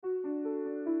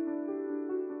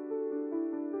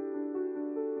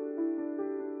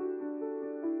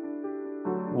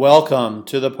Welcome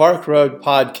to the Park Road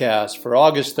Podcast for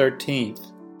August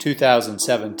 13th,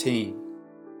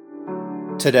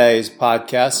 2017. Today's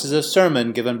podcast is a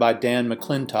sermon given by Dan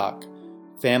McClintock,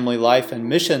 Family Life and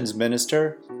Missions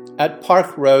Minister at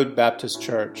Park Road Baptist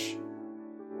Church.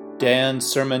 Dan's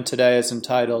sermon today is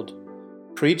entitled,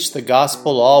 Preach the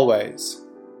Gospel Always.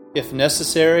 If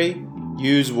necessary,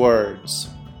 use words.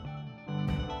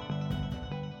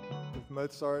 With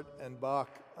Mozart and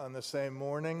Bach on the same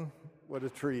morning, what a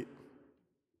treat.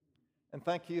 And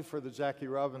thank you for the Jackie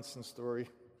Robinson story.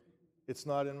 It's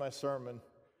not in my sermon,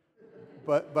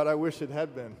 but I wish it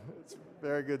had been. It's a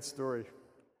very good story.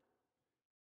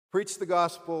 Preach the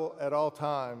gospel at all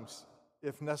times.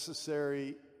 If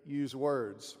necessary, use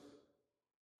words.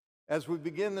 As we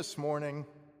begin this morning,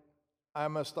 I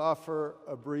must offer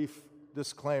a brief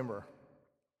disclaimer.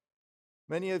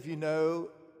 Many of you know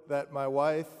that my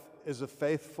wife is a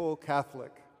faithful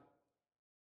Catholic.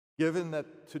 Given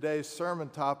that today's sermon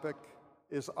topic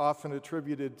is often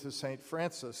attributed to St.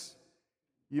 Francis,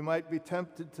 you might be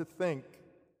tempted to think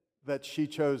that she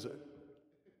chose it.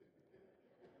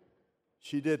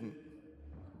 She didn't,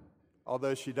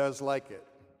 although she does like it.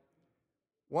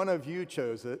 One of you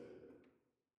chose it,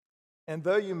 and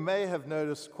though you may have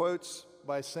noticed quotes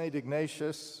by St.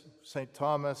 Ignatius, St.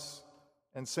 Thomas,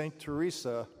 and St.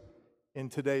 Teresa in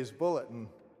today's bulletin,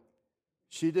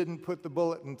 she didn't put the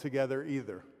bulletin together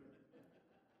either.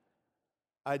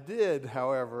 I did,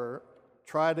 however,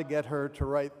 try to get her to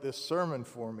write this sermon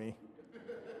for me,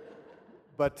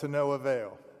 but to no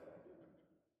avail.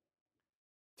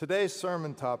 Today's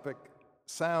sermon topic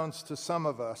sounds to some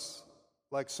of us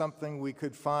like something we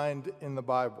could find in the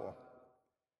Bible.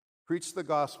 Preach the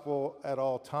gospel at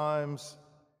all times.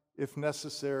 If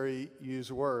necessary,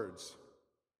 use words.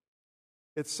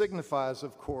 It signifies,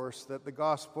 of course, that the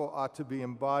gospel ought to be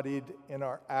embodied in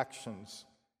our actions,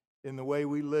 in the way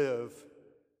we live,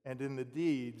 and in the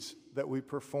deeds that we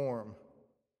perform.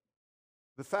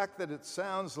 The fact that it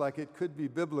sounds like it could be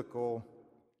biblical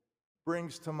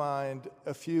brings to mind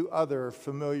a few other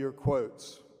familiar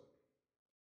quotes.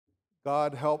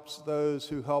 God helps those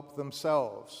who help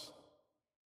themselves.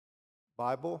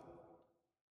 Bible?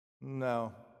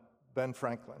 No, Ben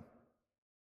Franklin.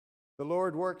 The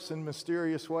Lord works in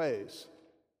mysterious ways.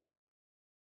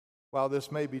 While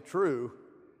this may be true,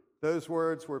 those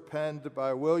words were penned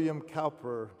by William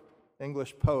Cowper,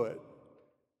 English poet,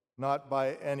 not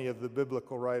by any of the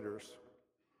biblical writers.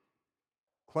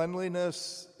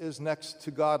 Cleanliness is next to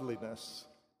godliness.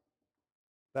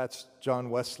 That's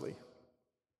John Wesley.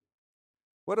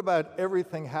 What about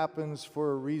everything happens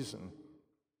for a reason?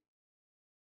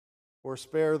 Or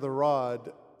spare the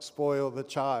rod, spoil the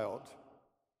child?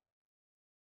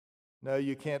 No,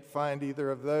 you can't find either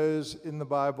of those in the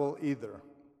Bible either.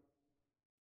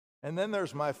 And then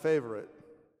there's my favorite.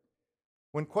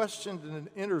 When questioned in an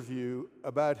interview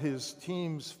about his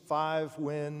team's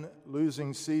 5-win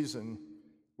losing season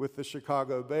with the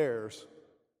Chicago Bears,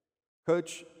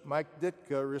 Coach Mike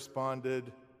Ditka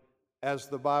responded, "As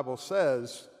the Bible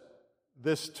says,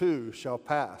 this too shall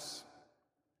pass."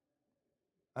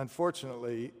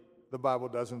 Unfortunately, the Bible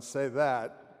doesn't say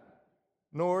that,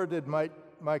 nor did Mike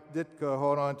Ditka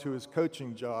hold on to his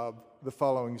coaching job the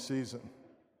following season.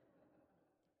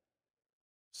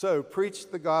 So,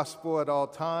 preach the gospel at all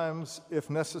times. If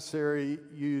necessary,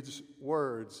 use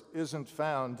words isn't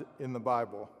found in the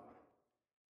Bible.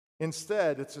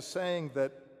 Instead, it's a saying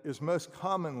that is most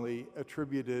commonly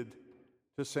attributed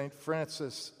to St.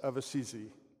 Francis of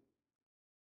Assisi.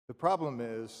 The problem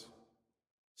is,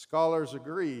 scholars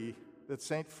agree that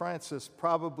St. Francis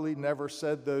probably never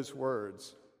said those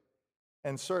words,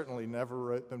 and certainly never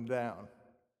wrote them down.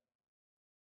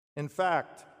 In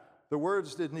fact, the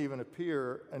words didn't even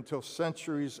appear until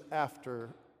centuries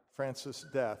after Francis'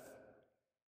 death,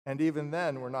 and even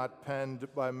then were not penned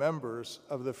by members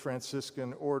of the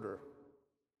Franciscan order.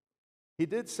 He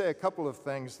did say a couple of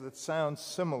things that sound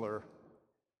similar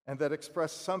and that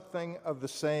express something of the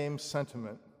same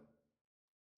sentiment.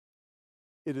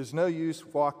 It is no use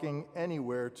walking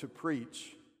anywhere to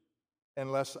preach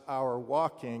unless our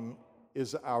walking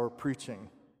is our preaching.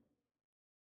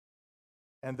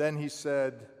 And then he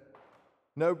said,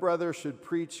 no brother should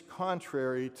preach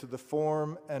contrary to the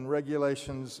form and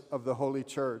regulations of the Holy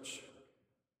Church.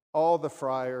 All the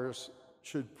friars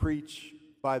should preach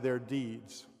by their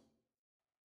deeds.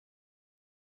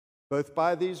 Both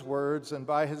by these words and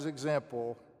by his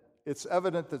example, it's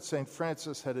evident that St.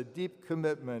 Francis had a deep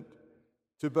commitment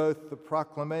to both the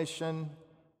proclamation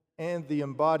and the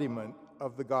embodiment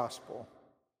of the gospel.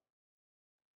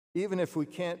 Even if we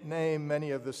can't name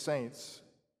many of the saints,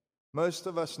 most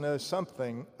of us know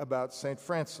something about St.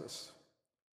 Francis.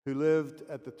 who lived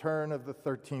at the turn of the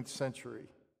 13th century.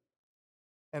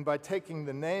 And by taking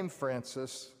the name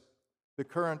Francis, the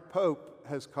current pope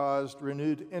has caused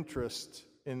renewed interest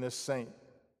in this saint.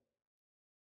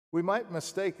 We might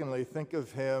mistakenly think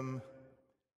of him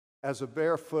as a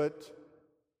barefoot,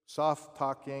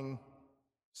 soft-talking,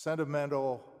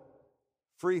 sentimental,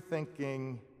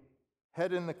 free-thinking,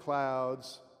 head in the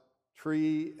clouds,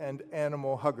 tree and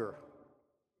animal hugger.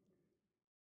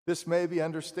 This may be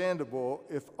understandable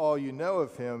if all you know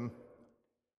of him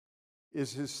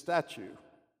is his statue.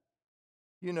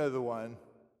 You know the one,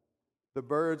 the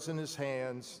birds in his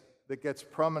hands that gets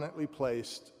prominently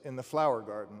placed in the flower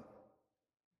garden.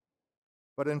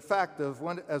 But in fact,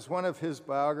 as one of his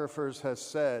biographers has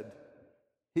said,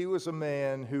 he was a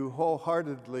man who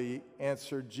wholeheartedly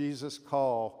answered Jesus'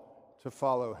 call to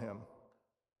follow him.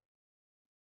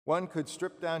 One could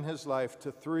strip down his life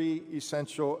to three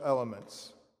essential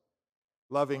elements: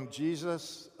 loving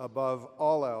Jesus above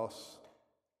all else,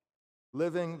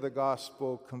 living the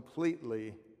gospel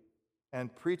completely,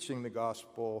 and preaching the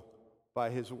gospel by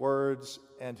his words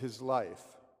and his life.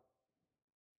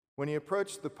 When he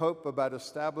approached the Pope about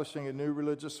establishing a new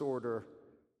religious order,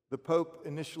 the Pope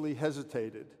initially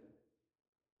hesitated.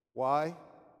 Why?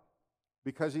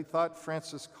 Because he thought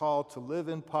Francis' call to live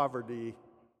in poverty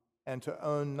and to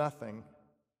own nothing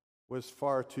was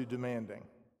far too demanding.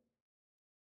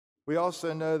 We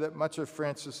also know that much of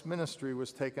Francis' ministry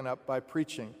was taken up by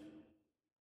preaching.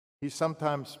 He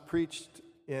sometimes preached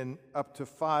in up to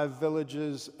 5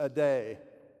 villages a day,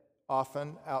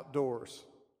 often outdoors.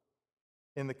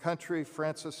 In the country,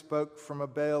 Francis spoke from a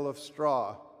bale of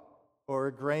straw or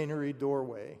a granary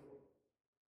doorway.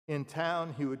 In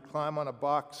town, he would climb on a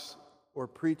box or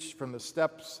preach from the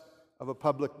steps of a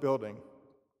public building.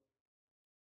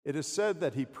 It is said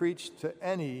that he preached to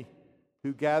any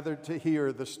who gathered to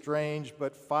hear the strange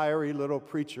but fiery little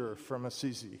preacher from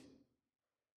Assisi.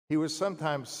 He was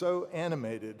sometimes so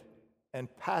animated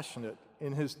and passionate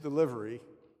in his delivery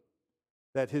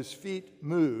that his feet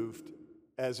moved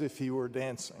as if he were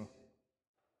dancing.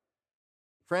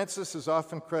 Francis is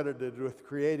often credited with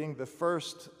creating the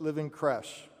first living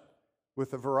creche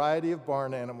with a variety of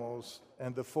barn animals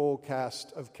and the full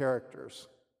cast of characters.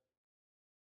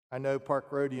 I know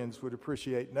Park Roadians would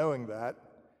appreciate knowing that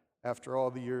after all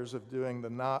the years of doing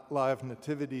the live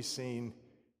nativity scene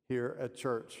here at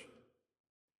church.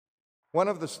 One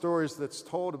of the stories that's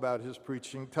told about his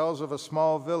preaching tells of a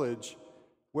small village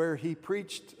where he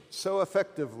preached so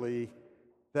effectively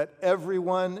that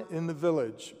everyone in the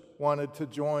village wanted to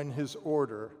join his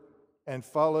order and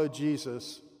follow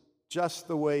Jesus just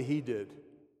the way he did.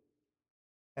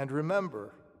 And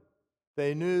remember,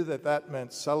 they knew that that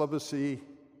meant celibacy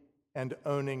and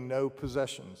owning no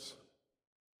possessions.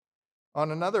 On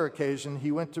another occasion,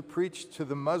 he went to preach to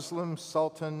the Muslim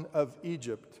Sultan of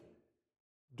Egypt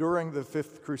during the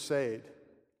Fifth Crusade.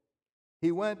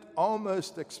 He went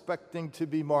almost expecting to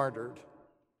be martyred,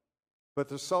 but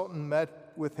the Sultan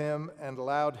met with him and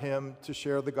allowed him to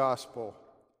share the gospel,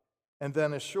 and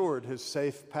then assured his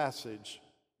safe passage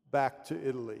back to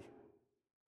Italy.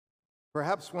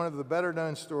 Perhaps one of the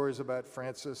better-known stories about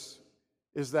Francis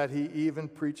is that he even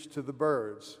preached to the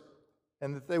birds,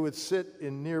 and that they would sit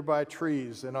in nearby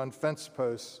trees and on fence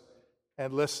posts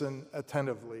and listen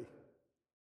attentively.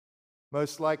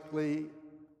 Most likely,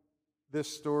 this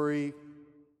story,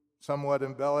 somewhat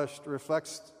embellished,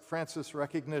 reflects Francis'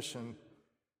 recognition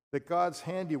that God's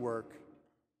handiwork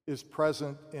is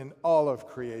present in all of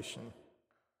creation.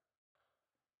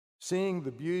 Seeing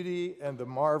the beauty and the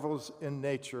marvels in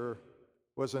nature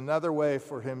was another way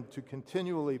for him to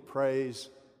continually praise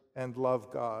and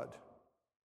love God.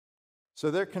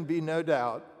 So there can be no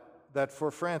doubt that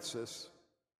for Francis,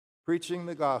 preaching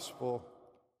the gospel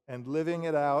and living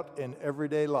it out in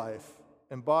everyday life,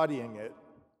 embodying it,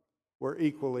 were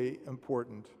equally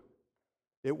important.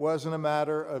 It wasn't a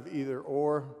matter of either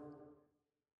or,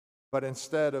 but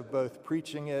instead of both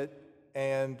preaching it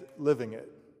and living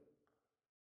it.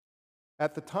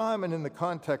 At the time and in the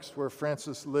context where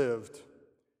Francis lived,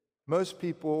 most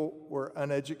people were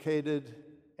uneducated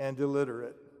and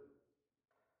illiterate.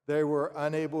 They were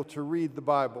unable to read the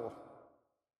Bible.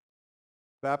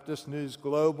 Baptist News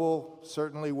Global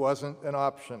certainly wasn't an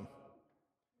option,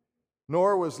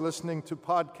 nor was listening to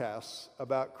podcasts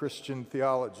about Christian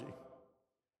theology.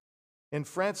 In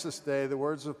Francis' day, the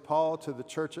words of Paul to the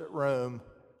church at Rome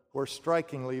were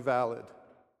strikingly valid.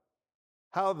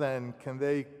 How then can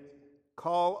they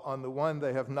call on the one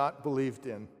they have not believed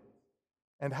in?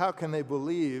 And how can they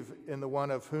believe in the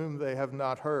one of whom they have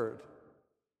not heard?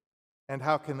 And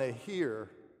how can they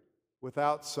hear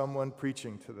without someone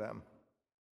preaching to them?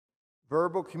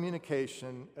 verbal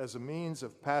communication as a means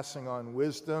of passing on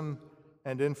wisdom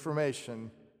and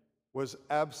information was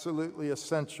absolutely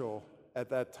essential at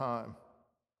that time.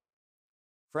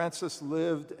 Francis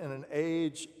lived in an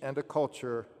age and a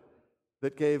culture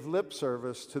that gave lip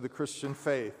service to the Christian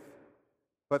faith,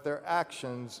 but their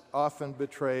actions often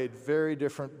betrayed very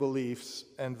different beliefs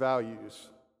and values.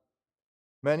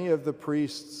 Many of the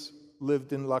priests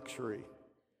lived in luxury,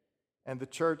 and the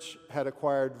church had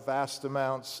acquired vast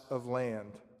amounts of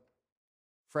land.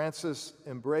 Francis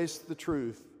embraced the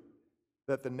truth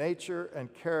that the nature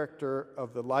and character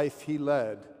of the life he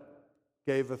led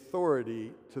gave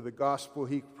authority to the gospel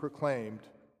he proclaimed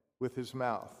with his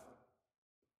mouth.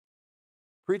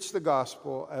 Preach the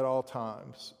gospel at all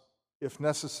times. If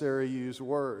necessary, use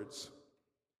words.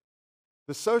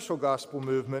 The social gospel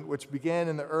movement, which began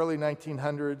in the early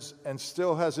 1900s and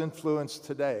still has influence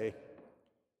today,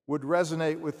 would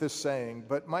resonate with this saying,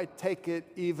 but might take it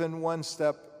even one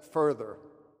step further.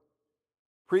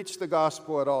 Preach the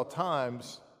gospel at all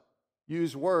times.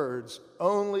 Use words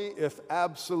only if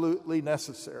absolutely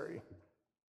necessary.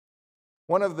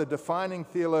 One of the defining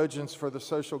theologians for the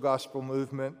social gospel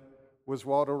movement was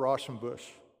Walter Rauschenbusch,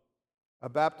 a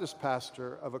Baptist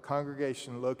pastor of a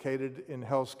congregation located in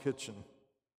Hell's Kitchen.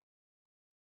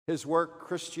 His work,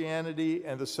 Christianity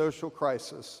and the Social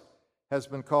Crisis, has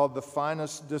been called the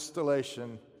finest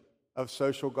distillation of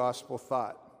social gospel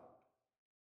thought.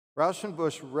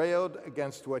 Rauschenbusch railed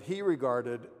against what he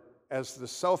regarded as the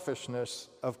selfishness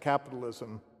of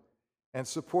capitalism and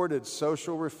supported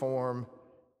social reform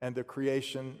and the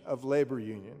creation of labor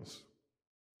unions.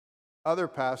 Other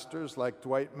pastors, like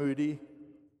Dwight Moody,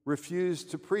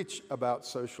 refused to preach about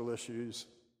social issues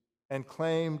and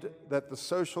claimed that the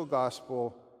social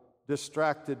gospel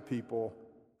distracted people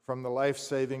from the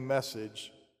life-saving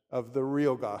message of the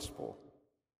real gospel.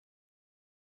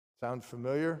 Sound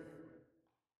familiar?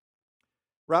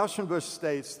 Rauschenbusch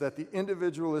states that the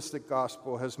individualistic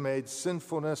gospel has made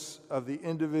sinfulness of the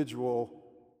individual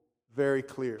very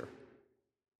clear,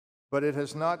 but it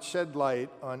has not shed light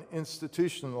on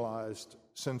institutionalized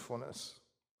sinfulness.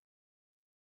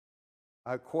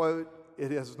 I quote,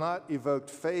 "It has not evoked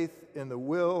faith in the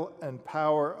will and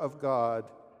power of God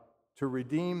to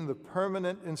redeem the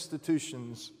permanent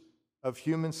institutions of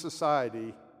human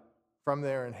society from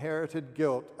their inherited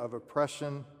guilt of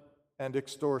oppression and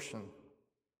extortion.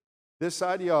 This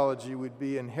ideology would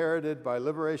be inherited by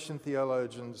liberation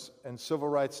theologians and civil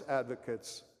rights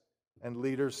advocates and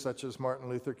leaders such as Martin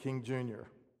Luther King Jr.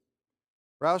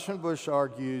 Rauschenbusch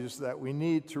argues that we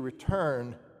need to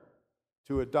return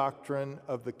to a doctrine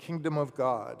of the kingdom of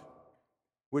God,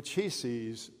 which he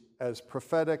sees as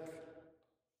prophetic,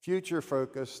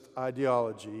 future-focused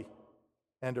ideology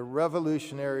and a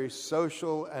revolutionary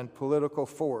social and political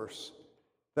force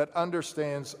that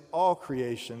understands all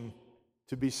creation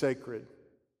to be sacred.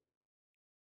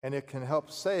 And it can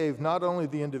help save not only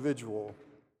the individual,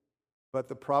 but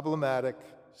the problematic,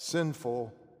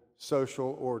 sinful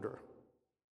social order.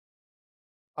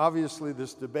 Obviously,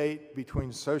 this debate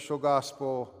between social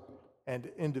gospel and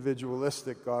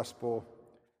individualistic gospel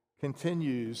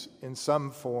continues in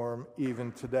some form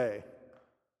even today.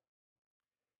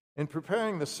 In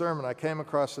preparing the sermon, I came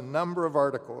across a number of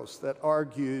articles that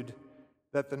argued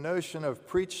that the notion of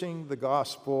preaching the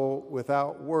gospel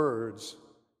without words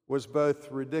was both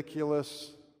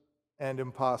ridiculous and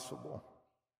impossible.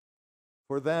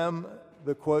 For them,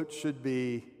 the quote should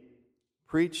be,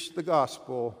 "Preach the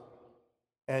gospel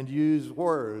and use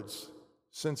words,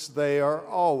 since they are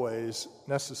always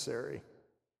necessary."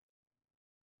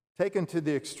 Taken to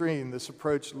the extreme, this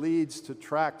approach leads to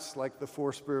tracts like the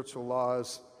Four Spiritual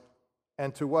Laws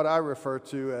and to what I refer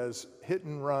to as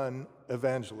hit-and-run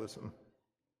evangelism.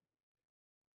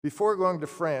 Before going to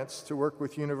France to work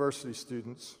with university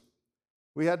students,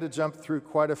 we had to jump through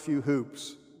quite a few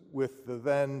hoops with the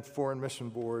then Foreign Mission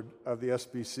Board of the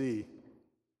SBC.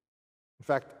 In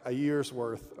fact, a year's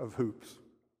worth of hoops.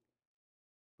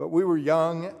 But we were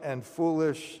young and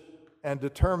foolish and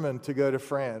determined to go to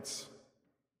France,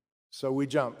 so we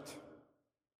jumped.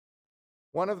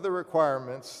 One of the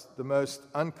requirements, the most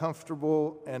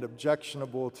uncomfortable and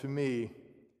objectionable to me,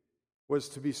 was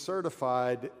to be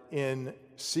certified in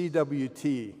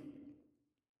CWT,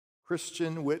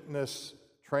 Christian Witness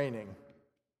Training.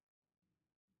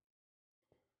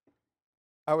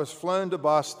 I was flown to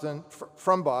Boston,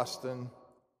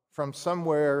 from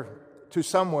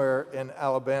somewhere in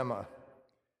Alabama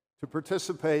to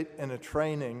participate in a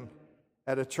training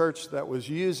at a church that was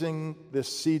using this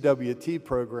CWT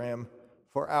program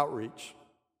for outreach.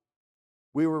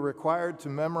 We were required to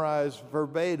memorize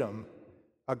verbatim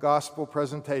a gospel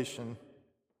presentation,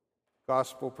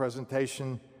 gospel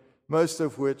presentation, most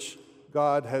of which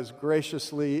God has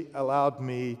graciously allowed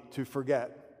me to forget.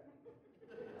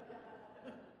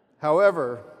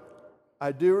 However,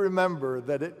 I do remember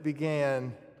that it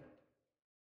began,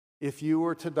 "If you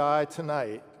were to die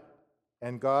tonight,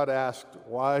 and God asked,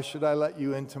 'Why should I let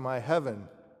you into my heaven?'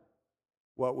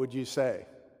 what would you say?"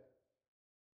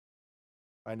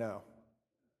 I know.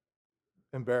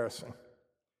 Embarrassing.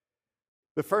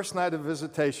 The first night of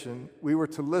visitation, we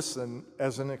were to listen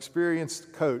as an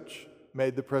experienced coach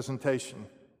made the presentation.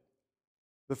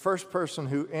 The first person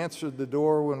who answered the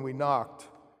door when we knocked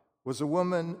was a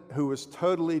woman who was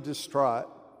totally distraught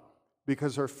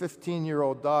because her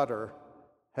 15-year-old daughter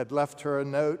had left her a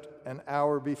note an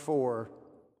hour before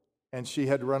and she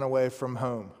had run away from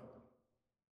home.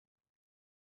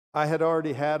 I had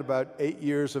already had about 8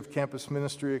 years of campus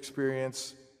ministry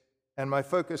experience, and my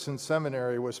focus in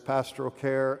seminary was pastoral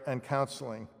care and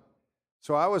counseling.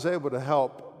 So I was able to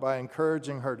help by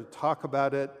encouraging her to talk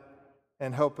about it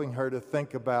and helping her to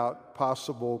think about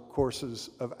possible courses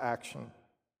of action.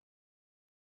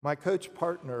 My coach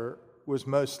partner was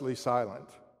mostly silent.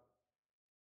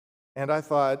 And I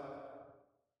thought,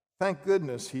 thank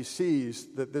goodness he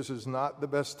sees that this is not the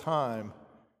best time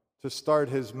to start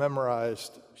his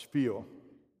memorized spiel.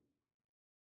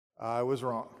 I was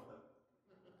wrong.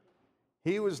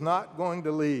 He was not going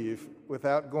to leave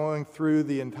without going through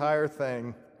the entire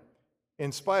thing,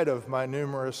 in spite of my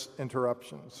numerous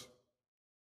interruptions.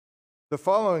 The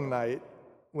following night,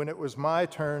 when it was my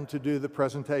turn to do the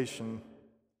presentation,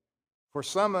 for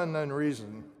some unknown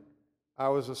reason, I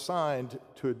was assigned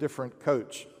to a different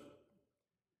coach.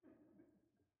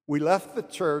 We left the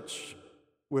church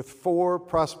with 4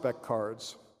 prospect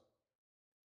cards,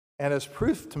 and as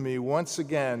proof to me once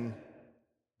again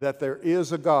that there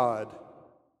is a God,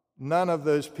 none of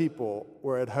those people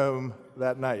were at home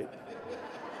that night.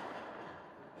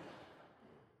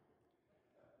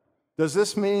 Does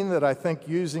this mean that I think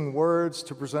using words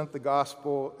to present the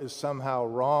gospel is somehow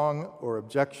wrong or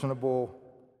objectionable?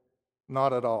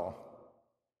 Not at all.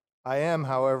 I am,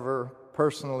 however,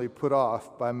 personally put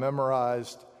off by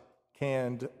memorized,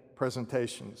 canned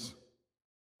presentations.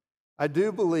 I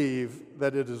do believe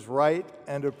that it is right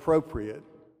and appropriate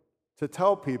to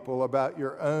tell people about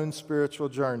your own spiritual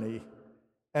journey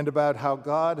and about how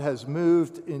God has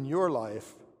moved in your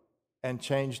life and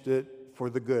changed it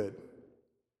for the good.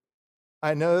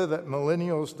 I know that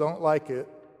millennials don't like it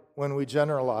when we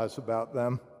generalize about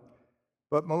them,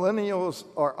 but millennials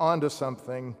are onto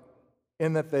something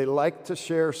in that they like to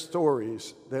share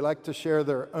stories. They like to share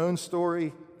their own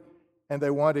story, and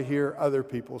they want to hear other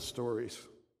people's stories.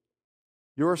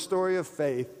 Your story of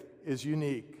faith is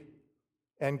unique,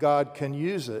 and God can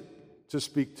use it to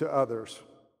speak to others.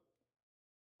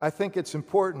 I think it's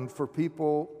important for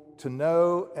people to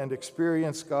know and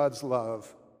experience God's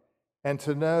love, and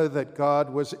to know that God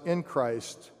was in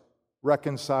Christ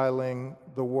reconciling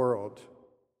the world.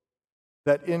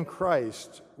 That in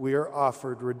Christ we are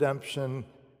offered redemption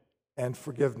and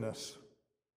forgiveness.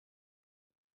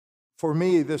 For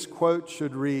me, this quote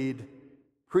should read,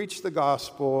 "Preach the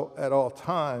gospel at all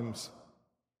times,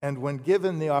 and when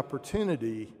given the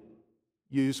opportunity,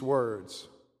 use words."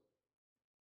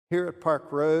 Here at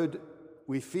Park Road,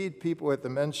 we feed people at the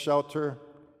men's shelter.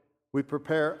 We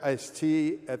prepare iced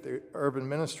tea at the Urban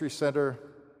Ministry Center.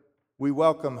 We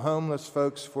welcome homeless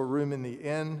folks for room in the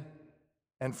inn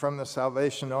and from the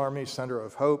Salvation Army Center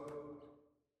of Hope.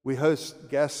 We host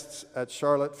guests at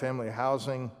Charlotte Family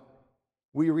Housing.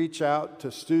 We reach out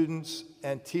to students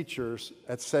and teachers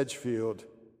at Sedgefield.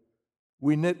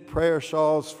 We knit prayer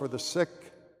shawls for the sick.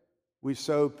 We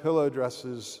sew pillow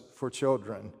dresses for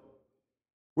children.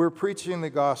 We're preaching the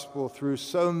gospel through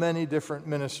so many different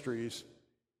ministries,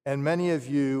 and many of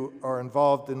you are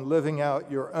involved in living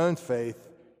out your own faith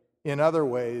in other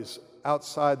ways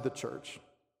outside the church.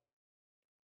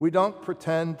 We don't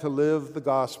pretend to live the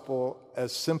gospel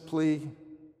as simply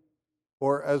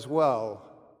or as well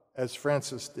as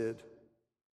Francis did.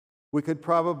 We could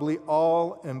probably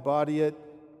all embody it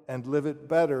and live it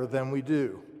better than we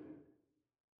do.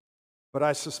 But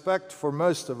I suspect for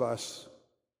most of us,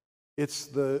 it's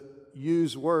the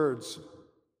use words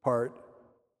part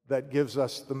that gives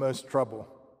us the most trouble.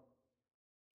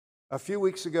 A few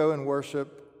weeks ago in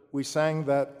worship, we sang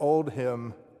that old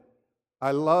hymn,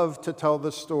 "I love to tell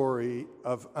the story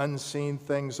of unseen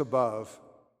things above,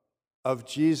 of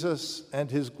Jesus and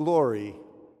his glory,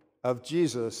 of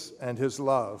Jesus and his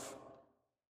love.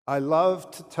 I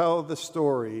love to tell the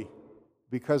story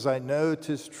because I know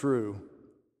 'tis true.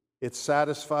 It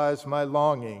satisfies my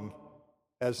longing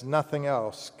as nothing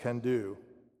else can do."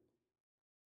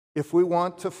 If we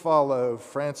want to follow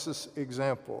Francis'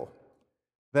 example,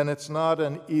 then it's not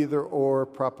an either-or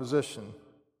proposition,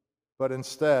 but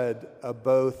instead a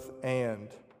both-and.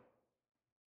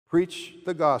 Preach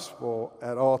the gospel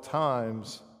at all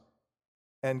times,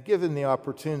 and given the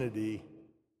opportunity,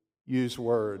 use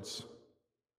words.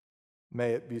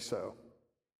 May it be so.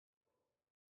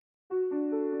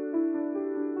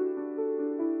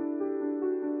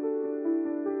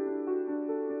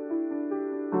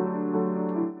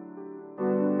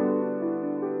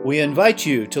 We invite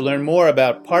you to learn more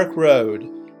about Park Road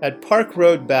at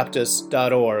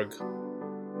parkroadbaptist.org.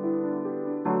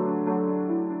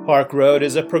 Park Road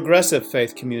is a progressive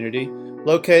faith community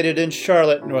located in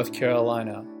Charlotte, North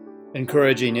Carolina,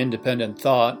 encouraging independent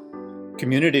thought,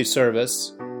 community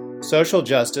service, social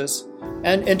justice,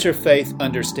 and interfaith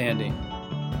understanding.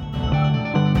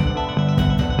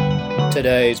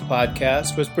 Today's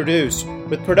podcast was produced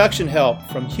with production help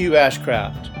from Hugh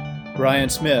Ashcraft, Brian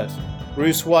Smith,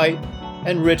 Bruce White,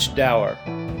 and Rich Dower.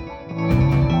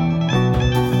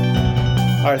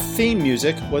 Our theme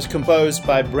music was composed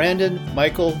by Brandon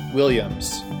Michael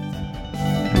Williams.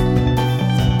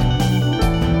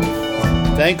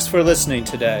 Thanks for listening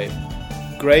today.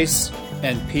 Grace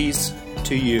and peace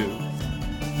to you.